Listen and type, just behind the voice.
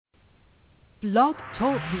Blog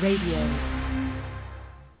Talk Radio.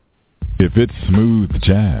 If it's smooth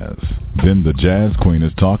jazz, then the Jazz Queen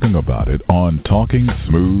is talking about it on Talking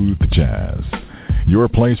Smooth Jazz. Your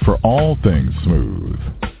place for all things smooth.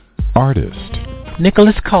 Artist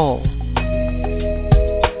Nicholas Cole.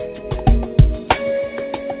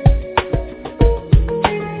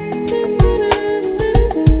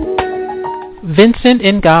 Vincent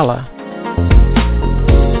Ngala.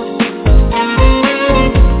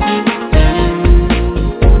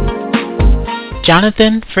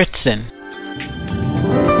 Jonathan Fritzen.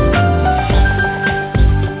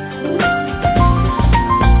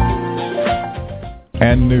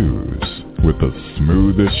 And news with the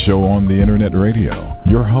smoothest show on the internet radio.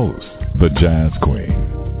 Your host, the Jazz Queen.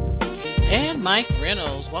 And Mike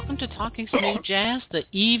Reynolds. Welcome to Talking Smooth Jazz, the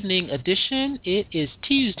evening edition. It is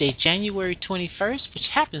Tuesday, January 21st, which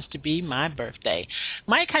happens to be my birthday.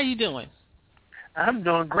 Mike, how you doing? I'm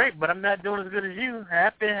doing great, but I'm not doing as good as you.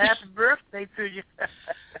 Happy birthday to you.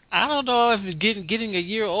 I don't know if getting a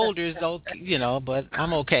year older is okay, but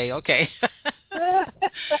I'm okay.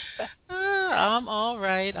 I'm all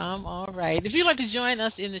right. If you'd like to join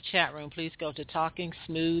us in the chat room, please go to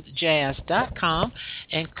TalkingSmoothJazz.com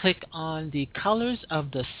and click on the Colors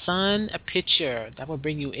of the Sun picture. That will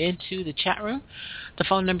bring you into the chat room. The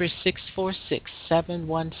phone number is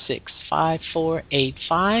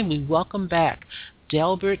 646-716-5485. We welcome back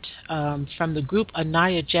Delbert from the group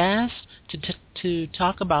Aniya Jazz to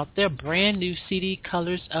talk about their brand new CD,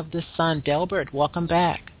 Colors of the Sun. Delbert, welcome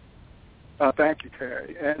back. Thank you,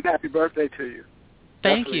 Terry, and happy birthday to you.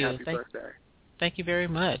 Thank Definitely you. Happy birthday. Thank you very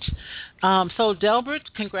much. So,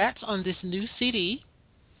 Delbert, congrats on this new CD.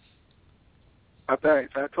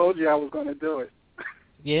 Thanks. I told you I was going to do it.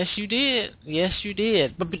 Yes, you did.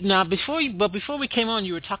 But now, before we came on,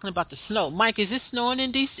 you were talking about the snow. Mike, is it snowing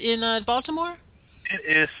in Baltimore?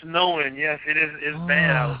 It is snowing. Yes, it is. It's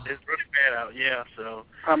bad out. It's really bad out. Yeah. So.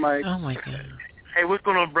 Hi, Mike. Oh my God. Hey, what's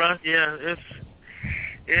going on, bro? Yeah, it's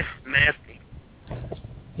nasty.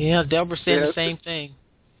 Yeah, Delbert said the same thing.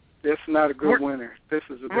 This is not a good winter. This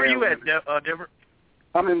is a bad Where are you at, winter. Delbert?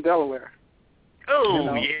 I'm in Delaware.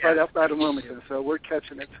 Oh, yeah. Right outside of Wilmington, so we're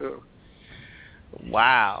catching it too.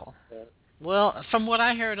 Wow. Well, from what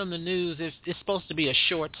I heard on the news, it's supposed to be a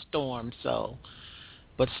short storm,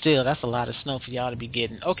 but still, that's a lot of snow for y'all to be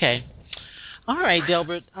getting. Okay. All right,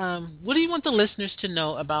 Delbert. What do you want the listeners to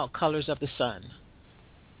know about Colors of the Sun?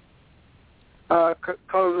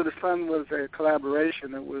 Colors of the Sun was a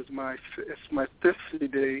collaboration. It's my fifth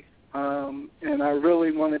CD, and I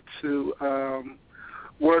really wanted to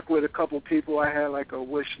work with a couple people. I had like a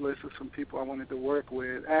wish list of some people I wanted to work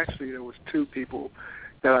with. Actually, there was two people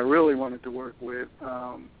that I really wanted to work with,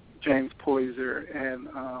 James Poyser and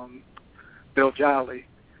Bill Jolly,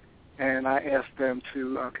 and I asked them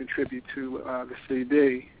to contribute to the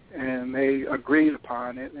CD, and they agreed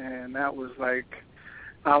upon it, and that was like,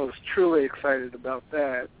 I was truly excited about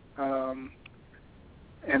that. And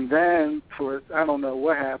then, I don't know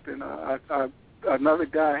what happened, another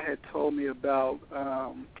guy had told me about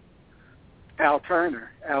Al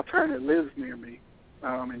Turner. Al Turner lives near me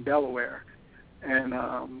in Delaware, and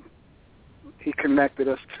he connected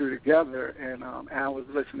us two together, and Al was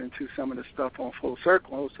listening to some of the stuff on Full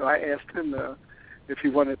Circle, so I asked him if he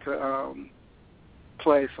wanted to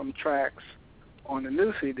play some tracks on the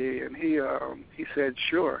new CD, and he said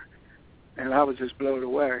sure, and I was just blown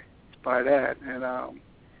away by that. And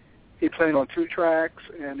he played on 2 tracks,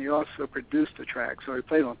 and he also produced a track. So he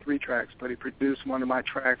played on 3 tracks, but he produced one of my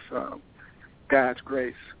tracks, God's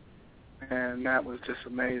Grace, and that was just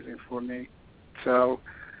amazing for me. So,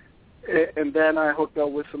 and then I hooked up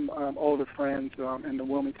with some older friends in the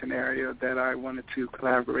Wilmington area that I wanted to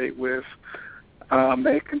collaborate with.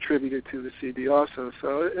 They contributed to the CD also.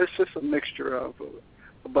 So it's just a mixture of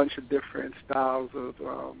a bunch of different styles of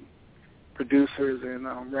producers and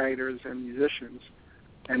writers and musicians.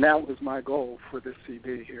 And that was my goal for this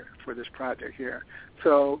CD here, for this project here.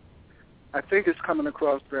 So I think it's coming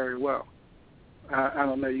across very well. I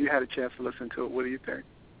don't know. You had a chance to listen to it. What do you think?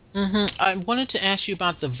 Mm-hmm. I wanted to ask you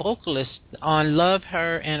about the vocalist on Love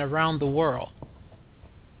Her and Around the World.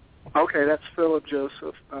 Okay, that's Philip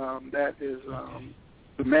Joseph. That is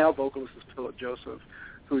the male vocalist is Philip Joseph,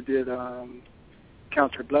 who did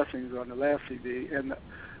Count Your Blessings on the last CD. And the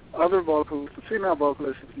other vocalist, the female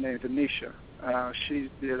vocalist, is named Venetia. She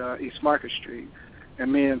did East Market Street.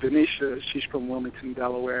 And me and Venetia, she's from Wilmington,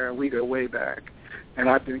 Delaware, and we go way back. And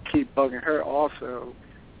I've been keep bugging her also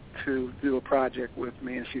to do a project with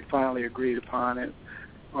me, and she finally agreed upon it.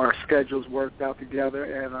 Our schedules worked out together,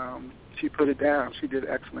 and she put it down. She did an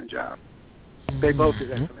excellent job. They both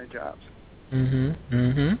did excellent jobs.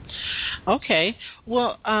 Okay.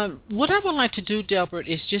 Well, what I would like to do, Delbert,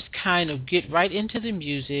 is just kind of get right into the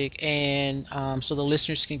music, and so the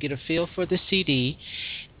listeners can get a feel for the CD.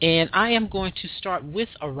 And I am going to start with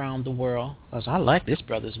Around the World, because I like this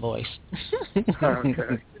brother's voice.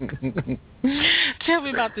 Okay. Tell me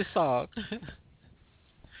about this song.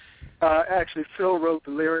 Actually, Phil wrote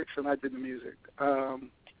the lyrics, and I did the music.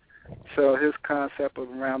 So his concept of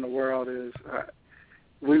Around the World is,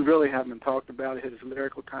 we really haven't talked about it, his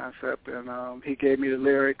lyrical concept, and he gave me the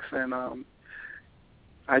lyrics, and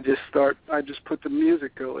I just put the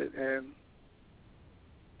music to it, and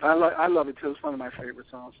I love it too. It's one of my favorite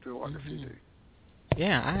songs too on the CD.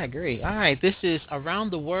 Yeah, I agree. All right, this is Around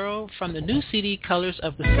the World from the new CD, Colors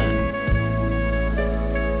of the Sun.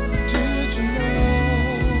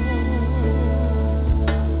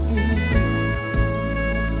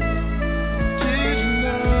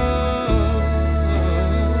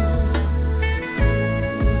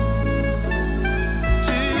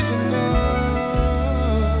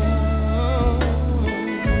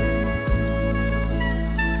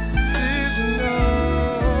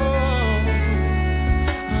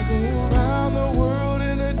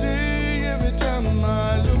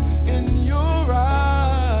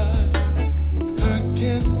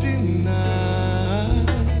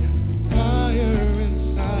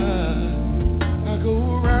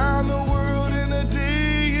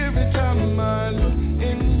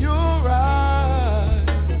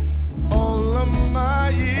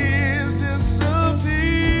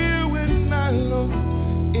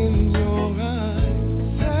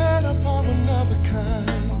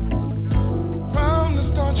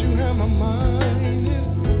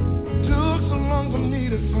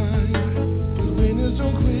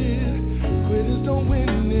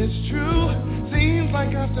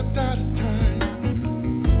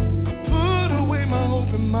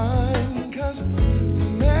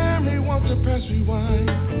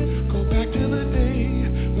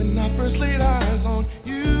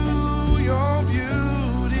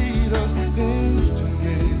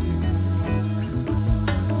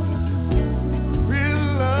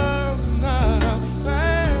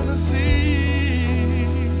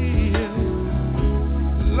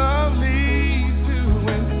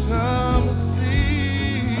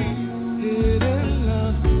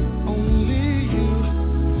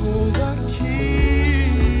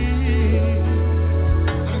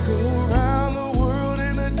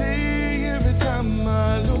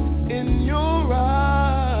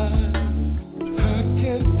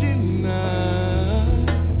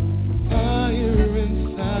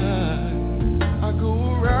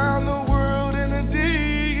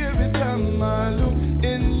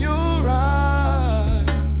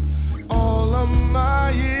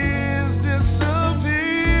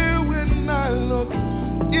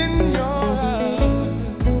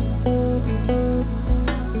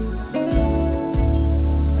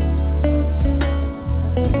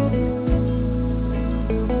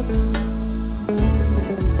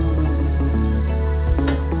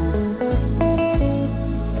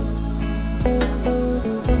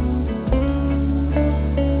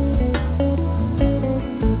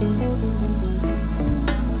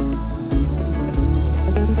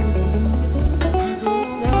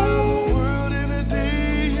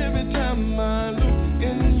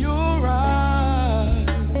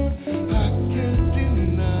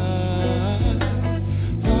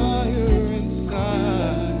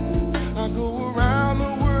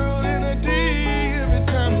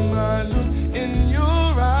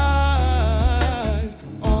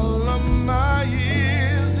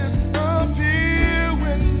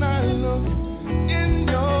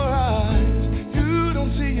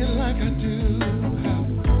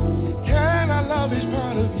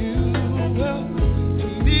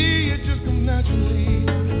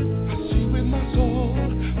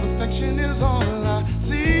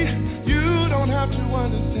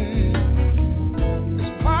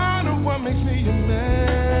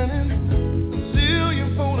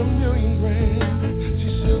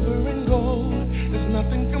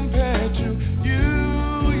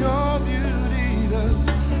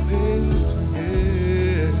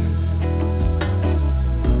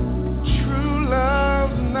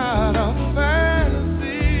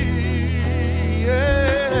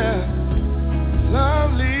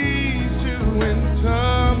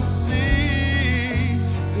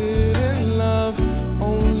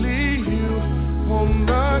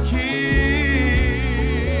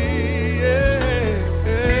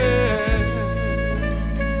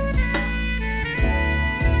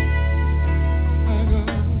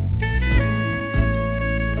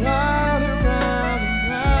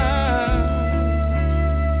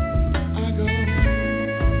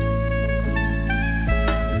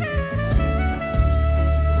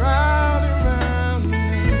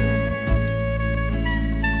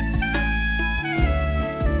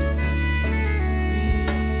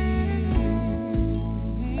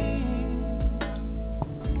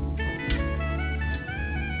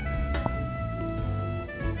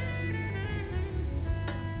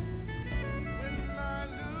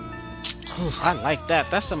 I like that.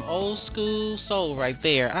 That's some old school soul right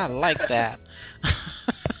there. I like that.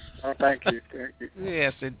 Oh, thank you.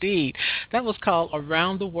 Yes, indeed. That was called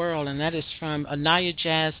Around the World, and that is from Aniya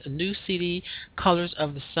Jazz, a new CD, Colors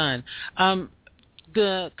of the Sun.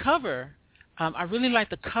 The cover, I really like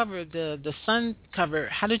the cover, the sun cover.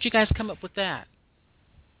 How did you guys come up with that?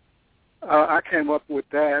 I came up with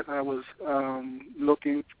that. I was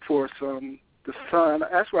looking for the sun.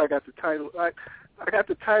 That's where I got the title. I got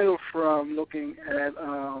the title from looking at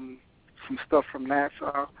some stuff from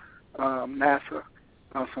NASA,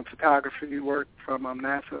 some photography work from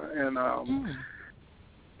NASA,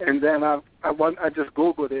 and then I just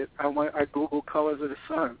Googled it. I Googled Colors of the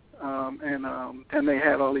Sun, and they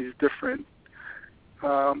had all these different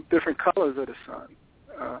colors of the sun.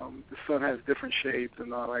 The sun has different shades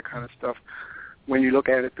and all that kind of stuff when you look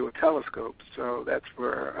at it through a telescope. So that's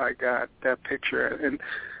where I got that picture. And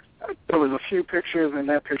there was a few pictures, and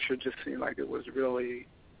that picture just seemed like it was really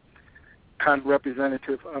kind of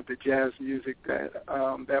representative of the jazz music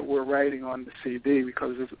that we're writing on the CD,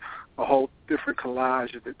 because there's a whole different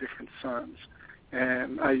collage of the different suns.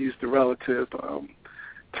 And I used the relative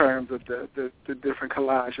terms of the different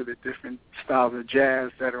collage of the different styles of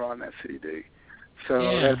jazz that are on that CD. So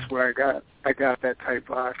that's where I got that type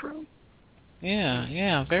vibe from.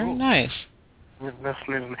 Yeah, very nice. That's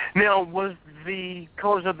amazing. Now, was the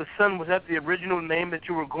Colors of the Sun, was that the original name that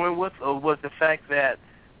you were going with, or was the fact that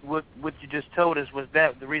what you just told us, was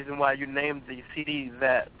that the reason why you named the CD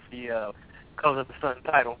that the Colors of the Sun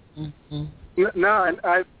title? Mm-hmm. No, and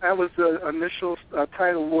I was the initial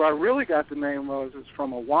title. Where I really got the name was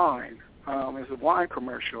from a wine. It's a wine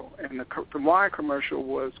commercial, and the wine commercial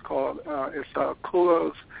was called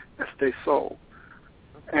Culos Este Sol,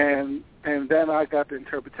 and then I got the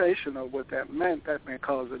interpretation of what that meant. That meant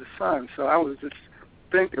Colors of the Sun. So I was just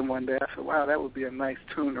thinking one day, I said, wow, that would be a nice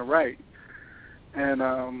tune to write, and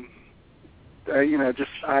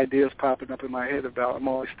just ideas popping up in my head about. I'm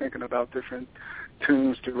always thinking about different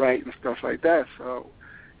tunes to write and stuff like that. So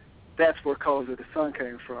that's where Colors of the Sun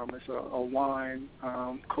came from. It's a wine,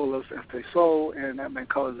 Culos Este Sol, and that meant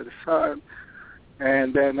Colors of the Sun.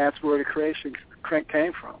 And then that's where the creation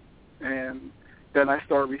came from. And then I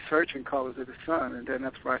started researching Colors of the Sun, and then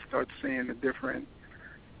that's where I started seeing the different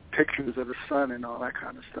pictures of the sun and all that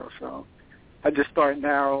kind of stuff. So I just started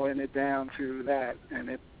narrowing it down to that, and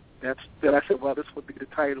then I said, well, this would be the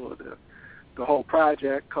title of the whole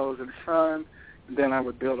project, Colors of the Sun, and then I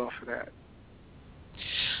would build off of that.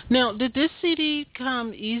 Now, did this CD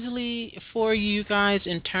come easily for you guys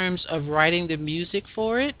in terms of writing the music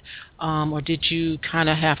for it, or did you kind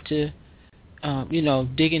of have to,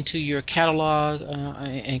 dig into your catalog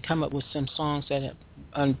and come up with some songs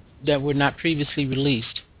that were not previously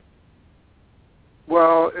released?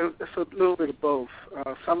 Well, it's a little bit of both.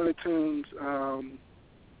 Some of the tunes,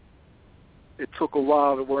 it took a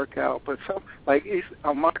while to work out, but some, like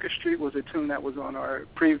Market Street was a tune that was on our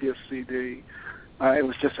previous CD. It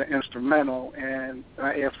was just an instrumental, and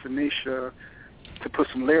I asked Phoenicia to put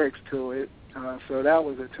some lyrics to it, so that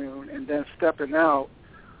was a tune. And then Stepping Out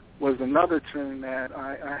was another tune that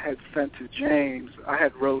I had sent to James. I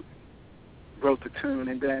had wrote the tune,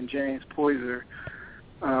 and then James Poyser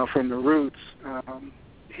from The Roots,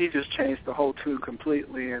 he just changed the whole tune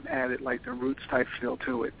completely and added like the Roots type feel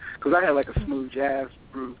to it, because I had like a smooth jazz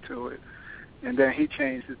groove to it, and then he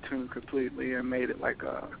changed the tune completely and made it like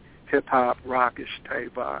a hip-hop, rockish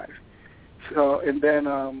type vibe. So, and then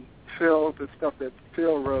Phil, the stuff that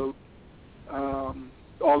Phil wrote,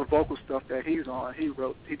 all the vocal stuff that he's on, he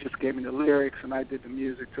just gave me the lyrics, and I did the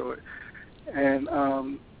music to it. And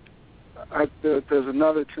there's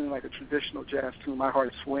another tune, like a traditional jazz tune, My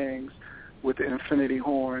Heart Swings, with the Infinity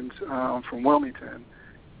Horns from Wilmington,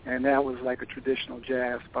 and that was like a traditional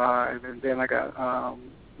jazz vibe. And then I got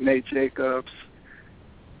Nate Jacobs,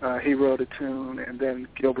 he wrote a tune, and then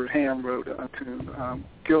Gilbert Ham wrote a tune.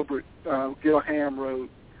 Gil Ham wrote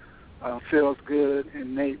Feels Good,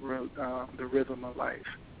 and Nate wrote The Rhythm of Life,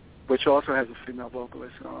 which also has a female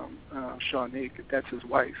vocalist, Shaunique. That's his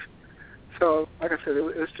wife. So, like I said,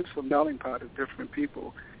 it's just a melting pot of different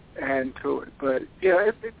people adding to it. But, yeah,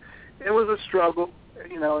 it was a struggle,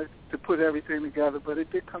 to put everything together, but it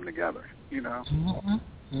did come together, Mm-hmm.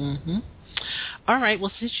 Mm-hmm. All right.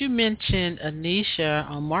 Well, since you mentioned Anisha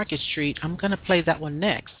on Market Street, I'm going to play that one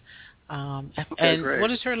next. And great. What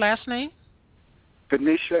is her last name?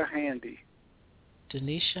 Denisha Handy.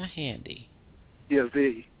 Denisha Handy. Yeah,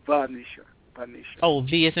 Vanisha. Oh,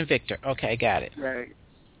 V as in Victor. Okay, got it. Right.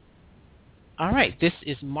 All right. This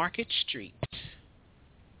is Market Street.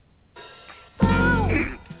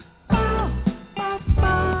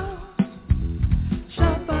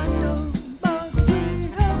 Shabba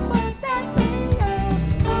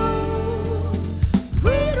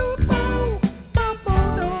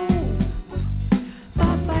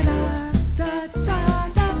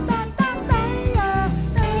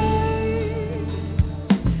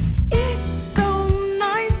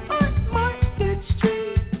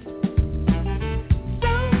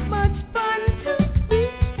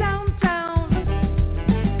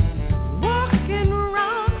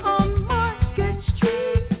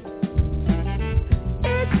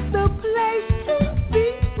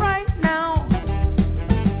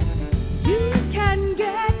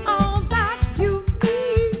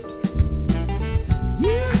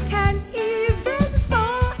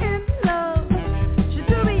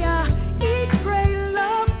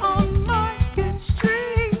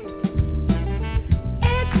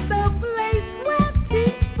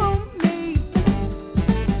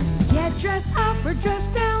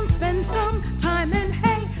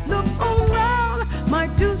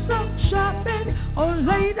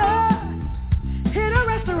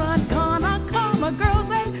restaurant, gonna call my girls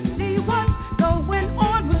and see what's going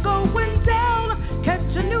on, what's going down. Catch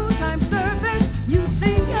a new time service,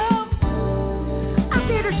 museum, a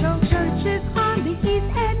theater show, churches on the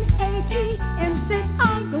east end, AT&T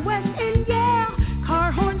on the west end, yeah.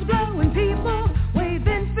 Car horns blowing, people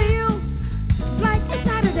waving fields like it's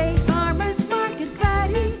Saturday. Farmers market,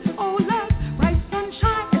 fatty, oh look, bright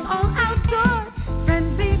sunshine is all outdoors.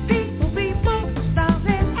 Friendly people,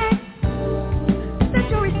 styling X. The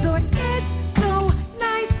jewelry store, it's so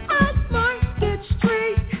nice on Market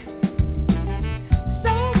Street.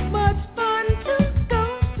 So much fun to go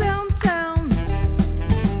downtown,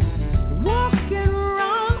 walking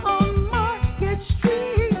around on Market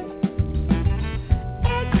Street.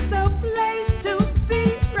 It's the place to be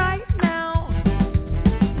right now.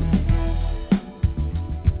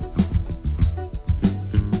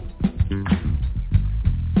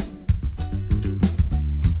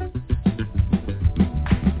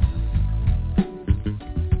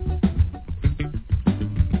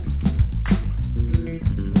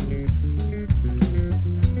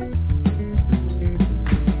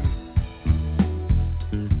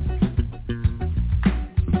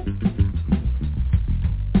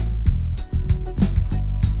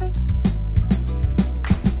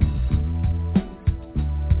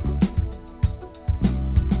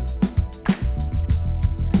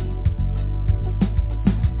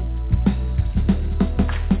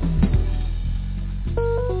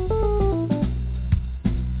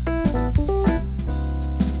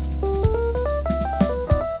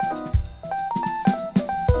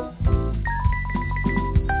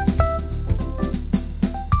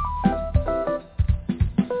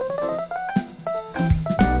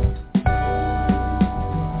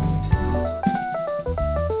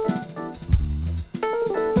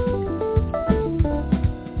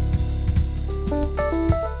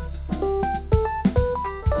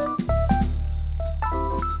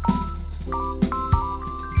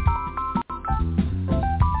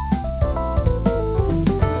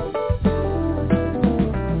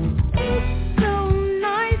 It's so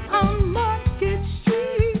nice on Market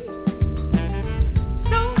Street.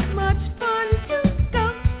 So much fun to go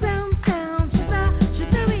downtown.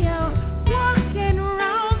 Cheerio, walking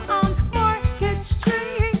around on Market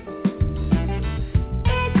Street.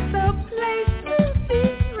 It's the place to be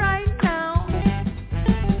right now.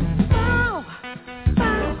 Bow,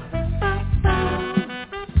 bow, bow, bow.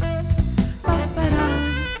 Ba-ba-da,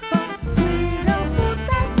 ba-dee-do,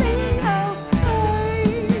 ba-da-dee-do, hey.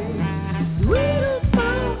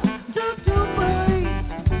 Wee-do-bow, do-do-boy.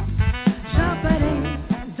 Shabba-dee,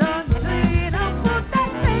 da-dee-do,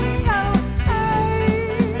 ba-da-dee-do, hey.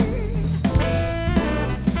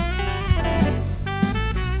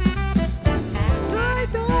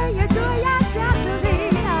 Do-do-ya, do-ya,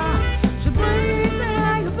 da-dee-do. Shabba-dee-do,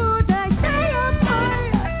 ba-da-dee-do,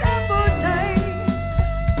 ba-da-dee-do.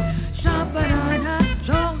 Shabba-da-da,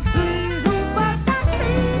 do-dee-do,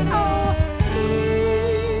 ba-da-dee-do.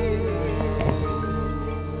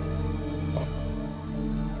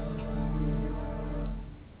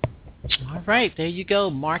 All right, there you go,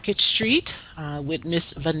 Market Street with Miss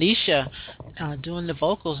Venetia doing the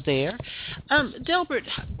vocals there. Delbert,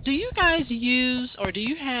 do you guys use or do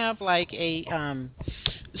you have like a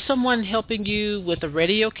someone helping you with a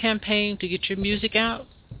radio campaign to get your music out?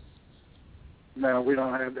 No, we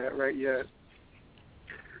don't have that right yet.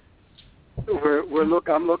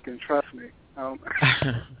 I'm looking. Trust me.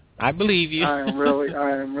 I believe you. I am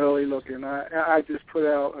really looking. I just put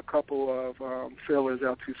out a couple of fillers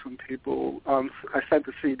out to some people. I sent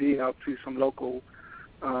the CD out to some local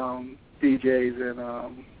DJs and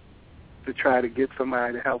to try to get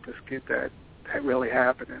somebody to help us get that really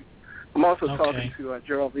happening. I'm also talking to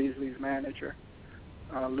Gerald Beasley's manager,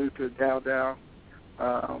 Luther Dowdow.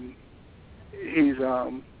 He's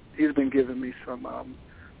been giving me some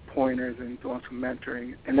pointers and doing some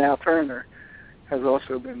mentoring. And Al Turner has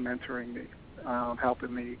also been mentoring me,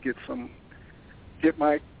 helping me get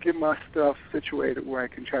my stuff situated where I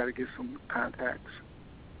can try to get some contacts.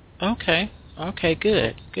 Okay,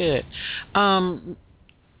 good.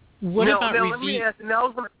 What about let me ask. I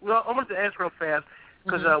wanted to ask real fast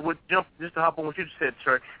because we'll jump just to hop on what you said,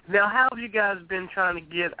 sir. Now, how have you guys been trying to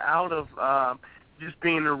get out of just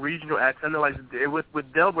being a regional act? I know, like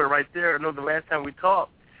with Delaware right there. I know the last time we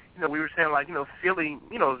talked, we were saying like Philly,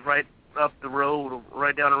 is right up the road,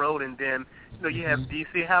 right down the road, and then you have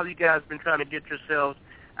DC. How have you guys been trying to get yourselves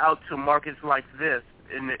out to markets like this,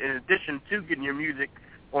 in addition to getting your music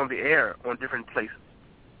on the air on different places?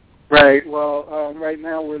 Right. Well, right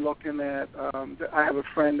now we're looking at. I have a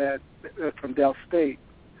friend from Del State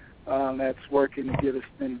that's working to get us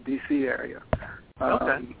in the D.C. area.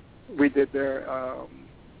 We did their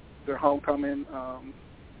homecoming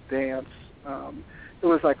dance. It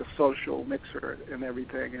was like a social mixer and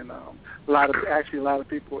everything, and a lot of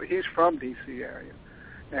people. He's from D.C. area,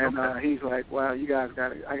 and he's like, "Wow, I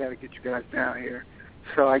gotta get you guys down here."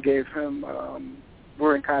 So I gave him.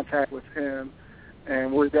 We're in contact with him,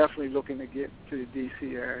 and we're definitely looking to get to the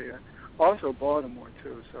D.C. area, also Baltimore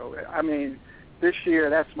too. So I mean, this year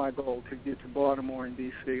that's my goal, to get to Baltimore and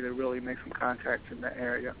D.C. to really make some contacts in the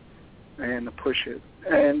area and to push it,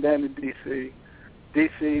 and then to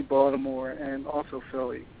D.C., Baltimore, and also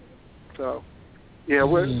Philly. So, yeah,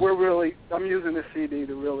 we're really. I'm using the CD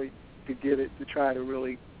to get it, to try to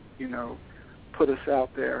really, put us out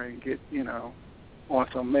there and get, on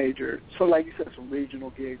some major, so like you said, some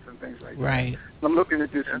regional gigs and things like that. Right. I'm looking to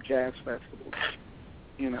do some jazz festivals.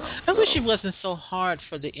 I wish it wasn't so hard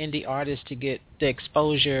for the indie artists to get the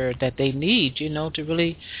exposure that they need, to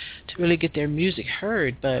really get their music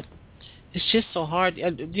heard, but it's just so hard,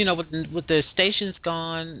 with the stations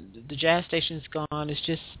gone, the jazz stations gone. It's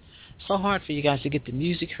just so hard for you guys to get the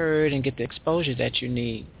music heard and get the exposure that you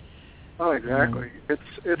need. Oh, exactly.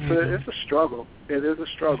 It's a struggle. It is a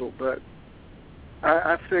struggle, but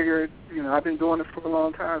I figured, I've been doing it for a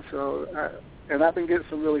long time, and I've been getting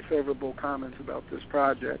some really favorable comments about this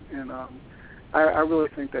project, and I really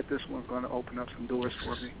think that this one's going to open up some doors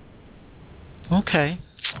for me. Okay.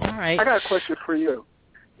 All right. I got a question for you.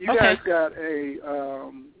 You guys got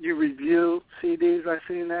you review CDs, I've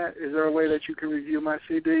seen that. Is there a way that you can review my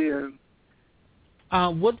CD?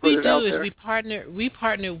 And what we do is we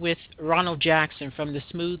partner with Ronald Jackson from the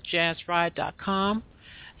smoothjazzride.com.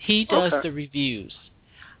 He does the reviews.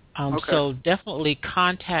 So definitely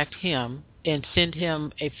contact him and send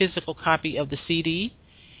him a physical copy of the CD.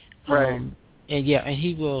 Right. And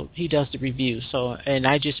he does the reviews. So, and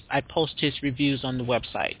I post his reviews on the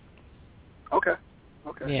website. Okay.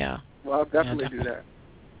 Yeah. Well, I'll definitely do that.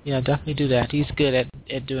 Yeah, definitely do that. He's good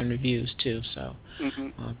at doing reviews too. So,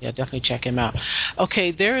 definitely check him out.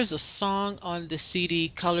 Okay, there is a song on the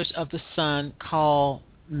CD, Colors of the Sun, called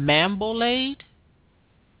Mambolade.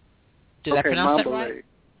 Did I pronounce that right?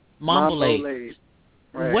 Mambolade.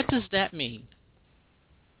 Right. What does that mean?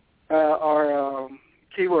 Our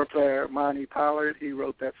keyboard player, Monty Pollard, he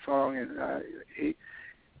wrote that song, and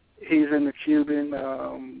he's in the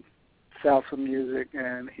Cuban salsa music,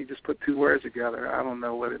 and he just put two words together. I don't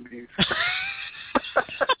know what it means.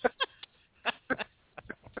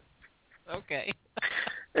 Okay.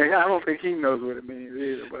 And I don't think he knows what it means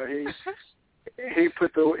either, but he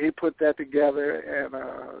put that together, and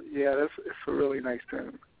it's a really nice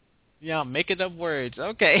tune. Yeah, making up words.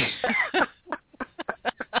 Okay.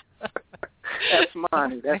 That's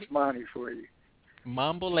Monty for you.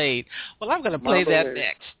 Mambolade. Well, I'm going to play that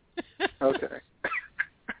next. Okay.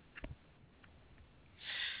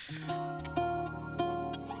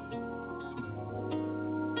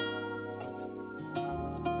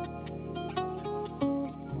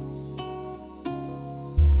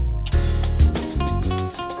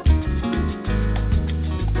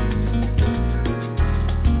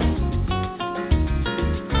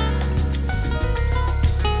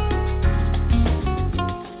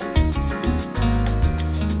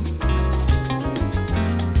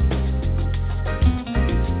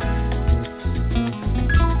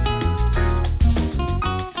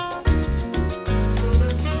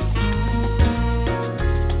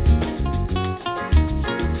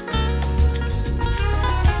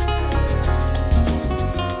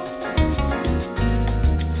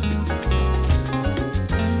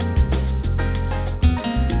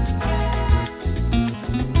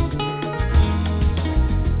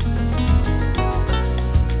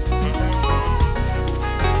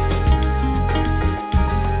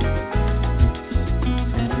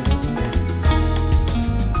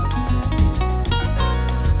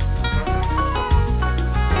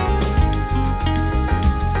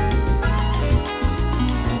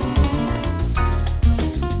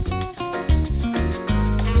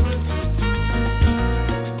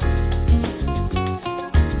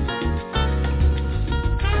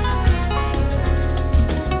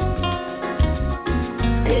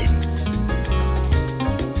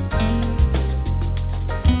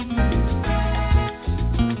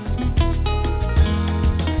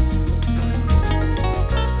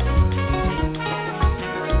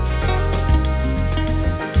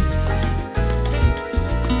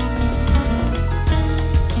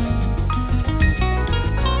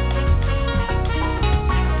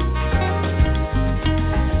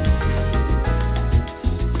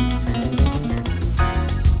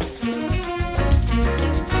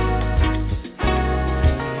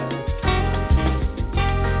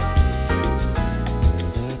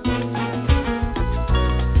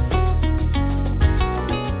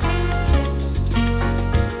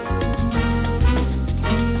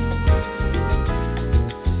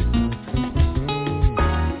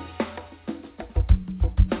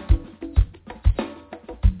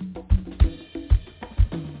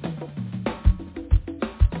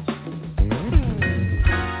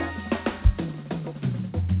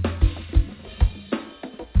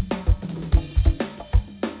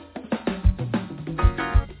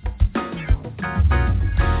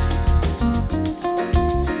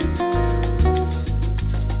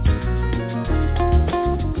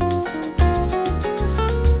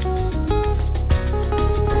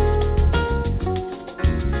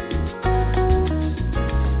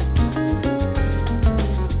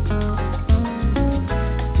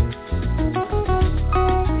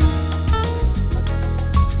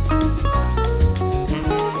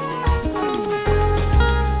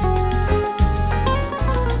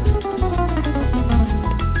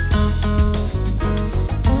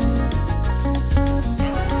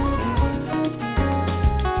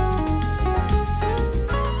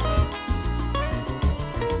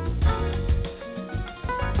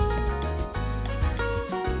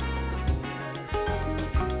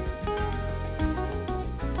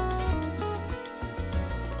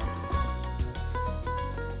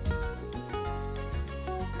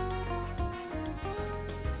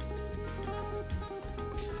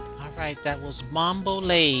 right. That was Mambo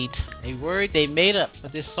Laid, a word they made up for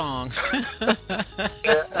this song. Yeah,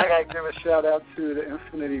 I got to give a shout out to the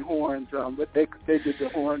Infinity Horns. But they did the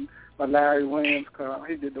horn by Larry Williams.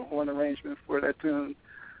 He did the horn arrangement for that tune.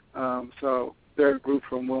 So they're a group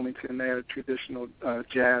from Wilmington. They're a traditional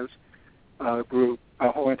jazz group,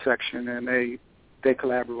 a horn section, and they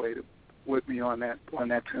collaborated with me on that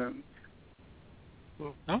tune.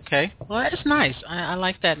 Okay, well that's nice. I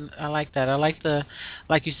like that. I like the,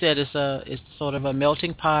 like you said, it's sort of a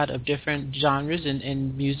melting pot of different genres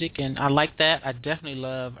and music, and I like that. I definitely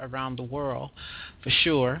love Around the World, for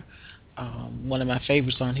sure. One of my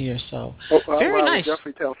favorites on here. So very nice.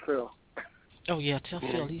 Definitely tell Phil. Oh yeah, tell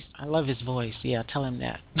Phil. I love his voice. Yeah, tell him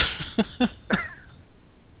that.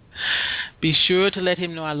 Be sure to let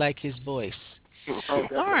him know I like his voice. Oh,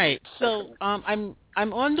 all right, so I'm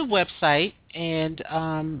on the website and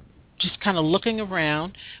just kind of looking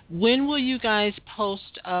around. When will you guys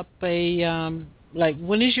post up when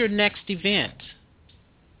is your next event?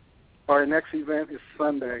 Our next event is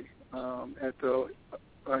Sunday at the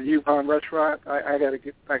Yukon restaurant. I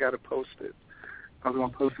gotta post it. I'm gonna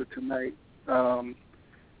post it tonight.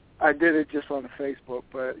 I did it just on the Facebook,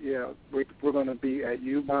 but yeah, we're going to be at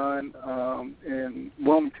Yukon in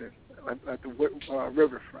Wilmington at the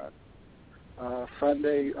riverfront.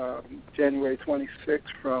 Sunday, January 26th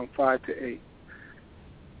from 5 to 8.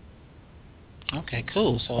 Okay,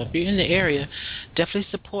 cool. So if you're in the area, definitely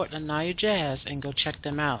support Aniya Jazz and go check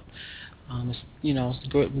them out. It's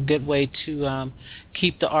a good way to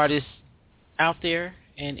keep the artists out there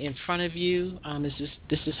and in front of you.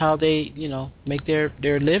 This is how they make their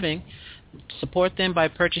living. Support them by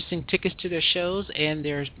purchasing tickets to their shows and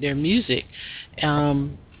their music.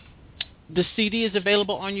 The CD is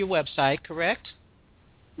available on your website, correct?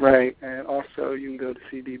 Right, and also you can go to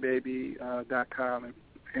cdbaby.com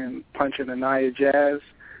and punch in Aniya Jazz,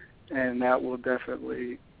 and that will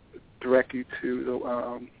definitely direct you to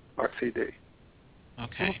our CD.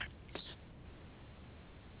 Okay.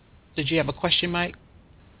 Did you have a question, Mike?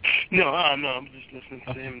 No, I'm just listening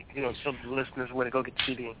to him, tell the listeners where to go get the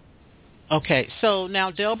CD. Okay, so now,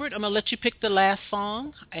 Delbert, I'm going to let you pick the last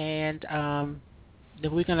song, and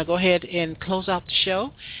then we're going to go ahead and close out the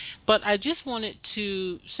show. But I just wanted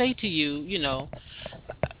to say to you,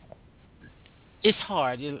 it's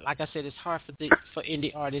hard. Like I said, it's hard for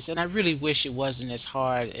indie artists, and I really wish it wasn't as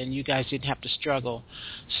hard and you guys didn't have to struggle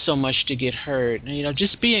so much to get heard.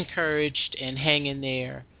 Just be encouraged and hang in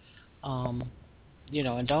there, and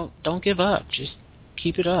don't give up. Just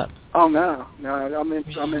keep it up. Oh no,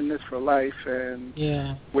 I'm in this for life, and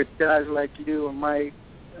with guys like you and Mike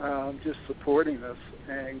just supporting us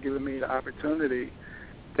and giving me the opportunity,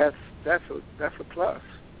 that's a plus.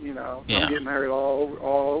 I'm getting heard all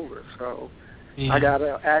over. So I got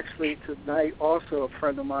actually tonight also a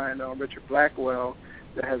friend of mine, Richard Blackwell,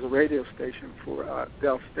 that has a radio station for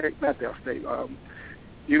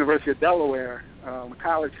University of Delaware.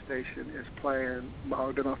 College station is playing.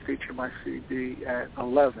 They're going to feature my CD at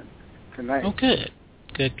 11 tonight. Oh, good.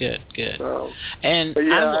 So, and but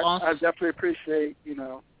yeah, I definitely appreciate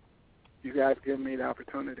you guys giving me the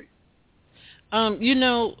opportunity.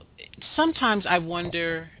 Sometimes I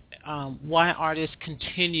wonder why artists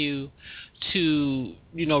continue to,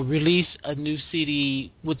 release a new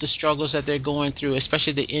CD with the struggles that they're going through,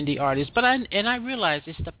 especially the indie artists. But I realize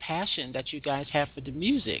it's the passion that you guys have for the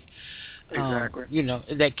music. Exactly.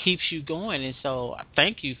 That keeps you going, and so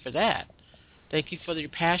thank you for that. Thank you for your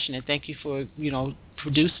passion, and thank you for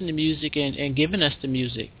producing the music and giving us the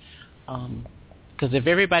music. Because if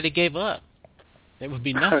everybody gave up, there would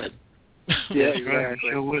be nothing. Yeah, exactly.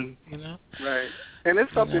 Sure would. Right, and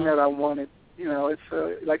it's something that I wanted. It's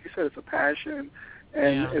like you said, it's a passion,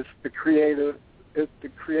 and it's the creative. The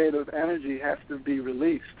creative energy has to be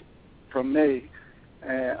released from me,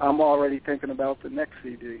 and I'm already thinking about the next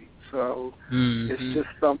CD. So it's just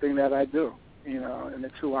something that I do, and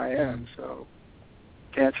it's who I am. So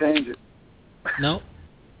can't change it. No.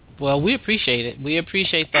 Well, we appreciate it. We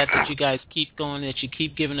appreciate that you guys keep going, that you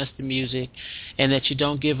keep giving us the music, and that you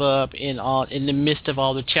don't give up in the midst of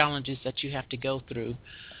all the challenges that you have to go through.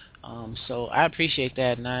 So I appreciate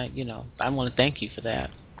that, and I want to thank you for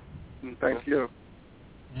that. Thank you.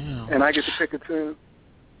 Yeah. And I get to pick a tune?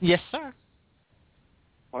 Yes, sir.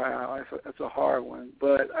 Wow, that's a hard one.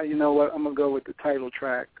 But you know what? I'm going to go with the title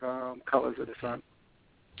track, Colors of the Sun.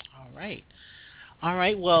 All right.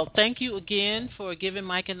 Well, thank you again for giving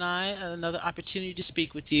Mike and I another opportunity to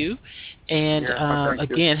speak with you. And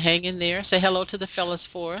again, hang in there. Say hello to the fellas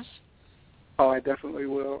for us. Oh, I definitely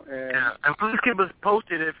will. And please keep us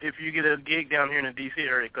posted if you get a gig down here in the D.C.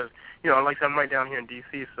 area, because, like I said, I'm right down here in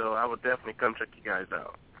D.C., so I would definitely come check you guys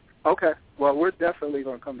out. Okay. Well, we're definitely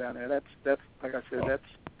going to come down there. That's like I said,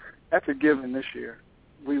 that's a given this year.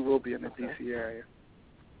 We will be in the D.C. area.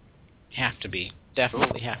 Have to be.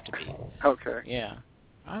 Definitely have to be. Okay. Yeah.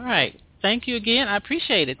 All right. Thank you again. I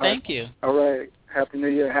appreciate it. Thank you. All right. Happy New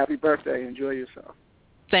Year. Happy birthday. Enjoy yourself.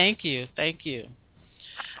 Thank you. Thank you.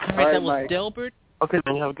 All right. All right, That was Mike. Delbert. Okay,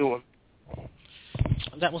 then you have a good one.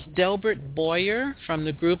 That was Delbert Boyer from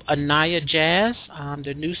the group Aniya Jazz.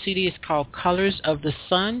 Their new CD is called Colors of the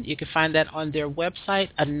Sun. You can find that on their website,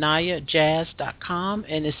 AniyaJazz.com,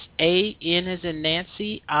 and it's A-N as in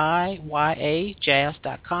Nancy, I-Y-A,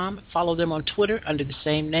 jazz.com. Follow them on Twitter under the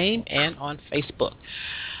same name and on Facebook.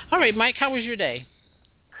 All right, Mike, how was your day?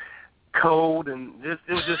 Cold, and it's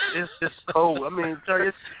just cold. I mean,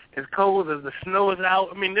 sorry, it's cold as the snow is out.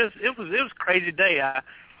 I mean, it was a crazy day.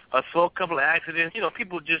 I saw a couple of accidents.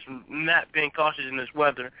 People just not being cautious in this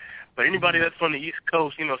weather. But anybody that's on the East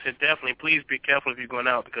Coast, said definitely please be careful if you're going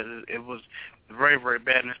out because it was very, very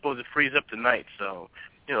bad, and it's supposed to freeze up tonight. So,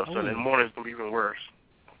 so the morning's going to be even worse.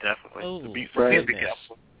 Definitely. Oh, Please be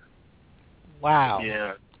careful. Wow.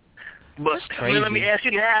 Yeah. But That's crazy. let me ask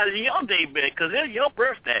you, how's your day been? Because it's your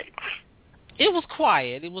birthday. It was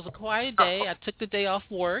quiet. It was a quiet day. I took the day off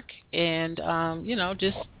work and,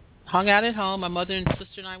 just hung out at home. My mother and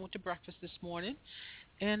sister and I went to breakfast this morning.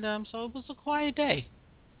 And so it was a quiet day.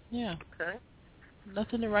 Yeah. Okay.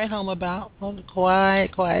 Nothing to write home about. It was a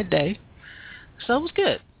quiet day. So it was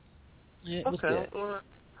good. It was good.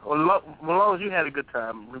 Well, as long as you had a good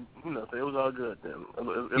time, so it was all good then.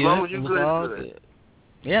 As long as you good.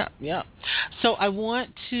 Yeah. So I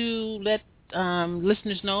want to let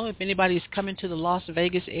listeners know if anybody's coming to the Las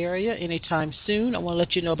Vegas area anytime soon. I want to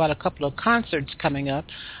let you know about a couple of concerts coming up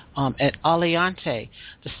at Aliante.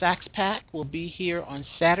 The Sax Pack will be here on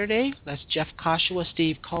Saturday. That's Jeff Koshua,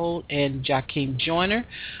 Steve Cole, and Joaquin Joyner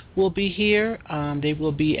will be here. They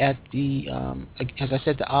will be at the, as I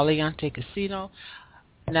said, the Aliante Casino.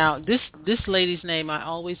 Now, this lady's name I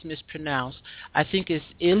always mispronounce. I think it's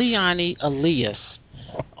Ileani Elias.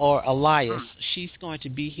 Or Elias. She's going to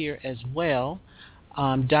be here as well.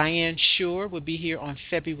 Diane Shore will be here on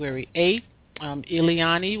February 8th.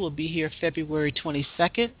 Ileani will be here February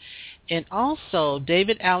 22nd. And also,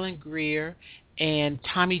 David Allen Greer and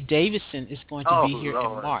Tommy Davidson is going to be here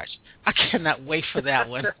in March. I cannot wait for that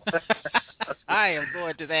one. I am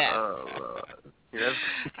going to that. Yes.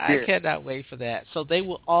 I cannot wait for that. So they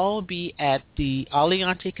will all be at the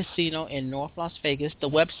Aliante Casino in North Las Vegas. The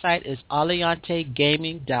website is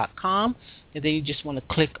aliantegaming.com, and then you just want to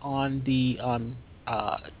click on the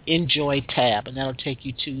Enjoy tab, and that'll take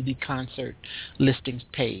you to the concert listings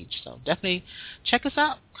page. So definitely check us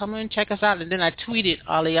out. Come and check us out. And then I tweeted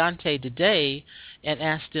Aliante today and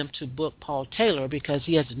asked them to book Paul Taylor because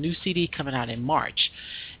he has a new CD coming out in March.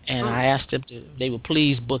 And I asked them they would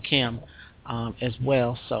please book him as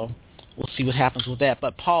well, so we'll see what happens with that.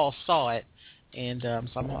 But Paul saw it, and so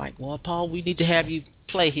I'm like, well, Paul, we need to have you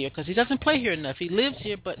play here because he doesn't play here enough. He lives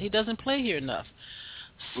here, but he doesn't play here enough.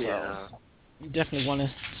 So you definitely want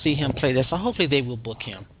to see him play there. So hopefully they will book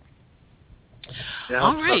him. Yeah,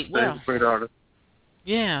 all right, well, great artist.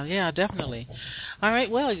 Yeah, definitely. All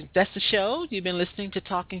right, well, that's the show. You've been listening to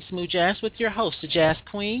Talking Smooth Jazz with your host, the Jazz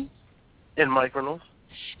Queen. And Mike Reynolds.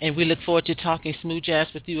 And we look forward to talking smooth jazz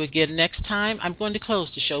with you again next time. I'm going to close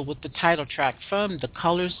the show with the title track from the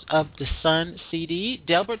Colors of the Sun CD.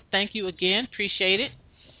 Delbert, thank you again. Appreciate it.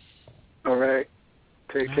 All right.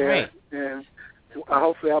 Take care. Right. And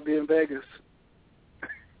hopefully I'll be in Vegas.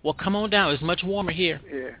 Well, come on down. It's much warmer here.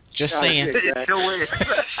 Yeah. Just saying. Exactly.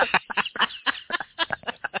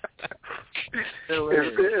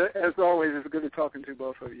 As always, it's good talking to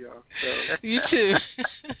both of y'all. So. You too.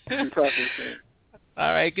 Talking soon.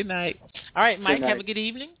 All right, good night. All right, Mike, have a good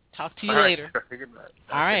evening. Talk to you later. Good night.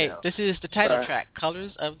 All right, this is the title track,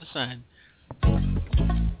 Colors of the Sun.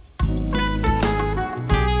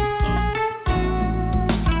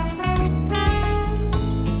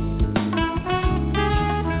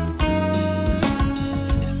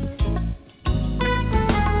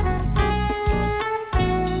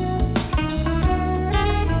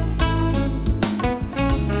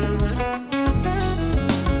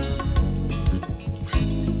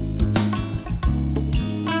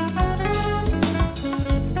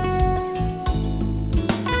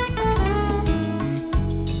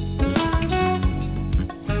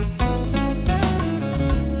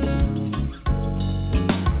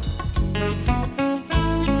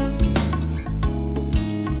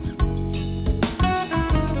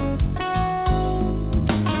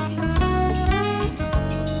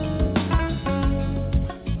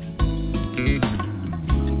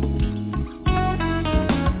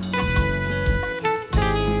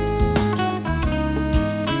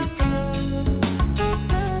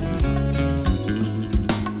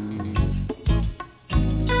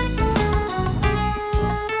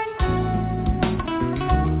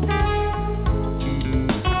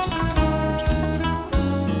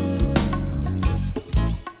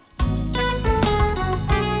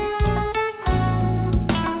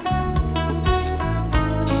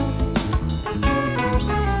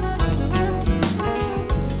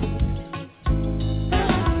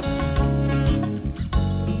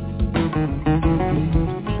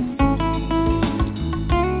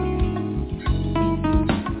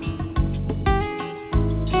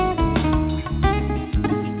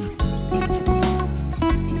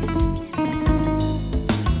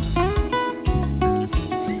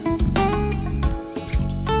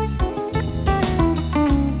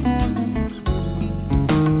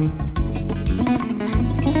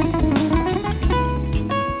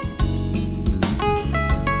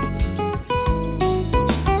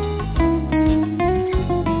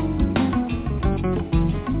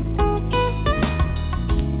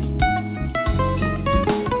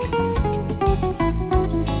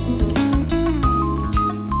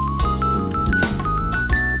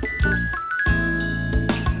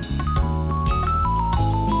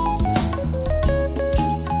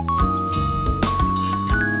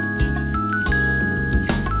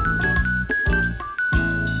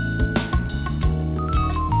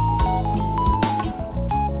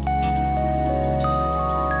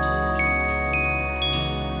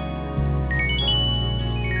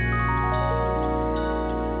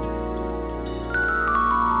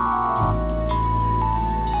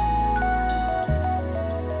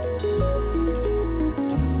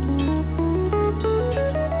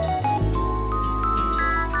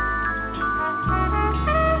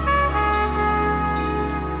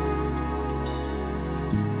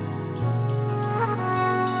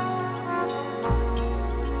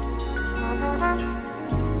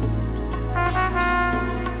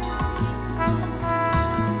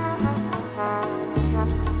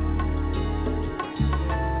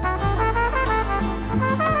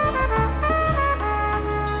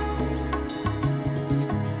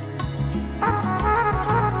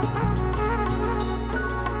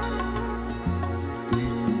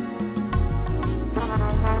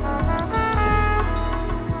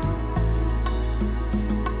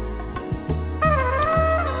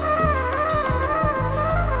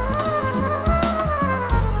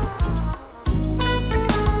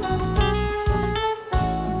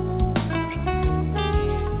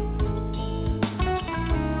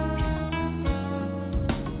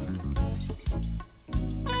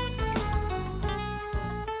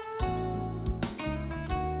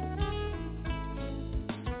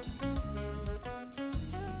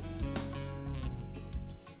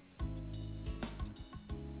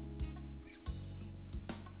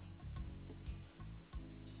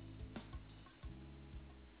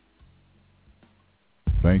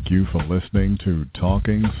 thank you for listening to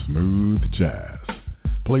Talking Smooth Jazz.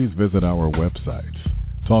 Please visit our websites,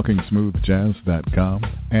 TalkingSmoothJazz.com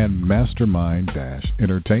and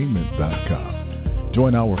Mastermind-Entertainment.com.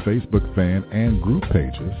 Join our Facebook fan and group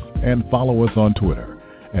pages and follow us on Twitter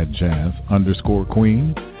at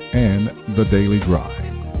Jazz_Queen and The Daily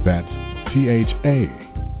Grind. That's THA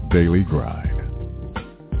Daily Grind.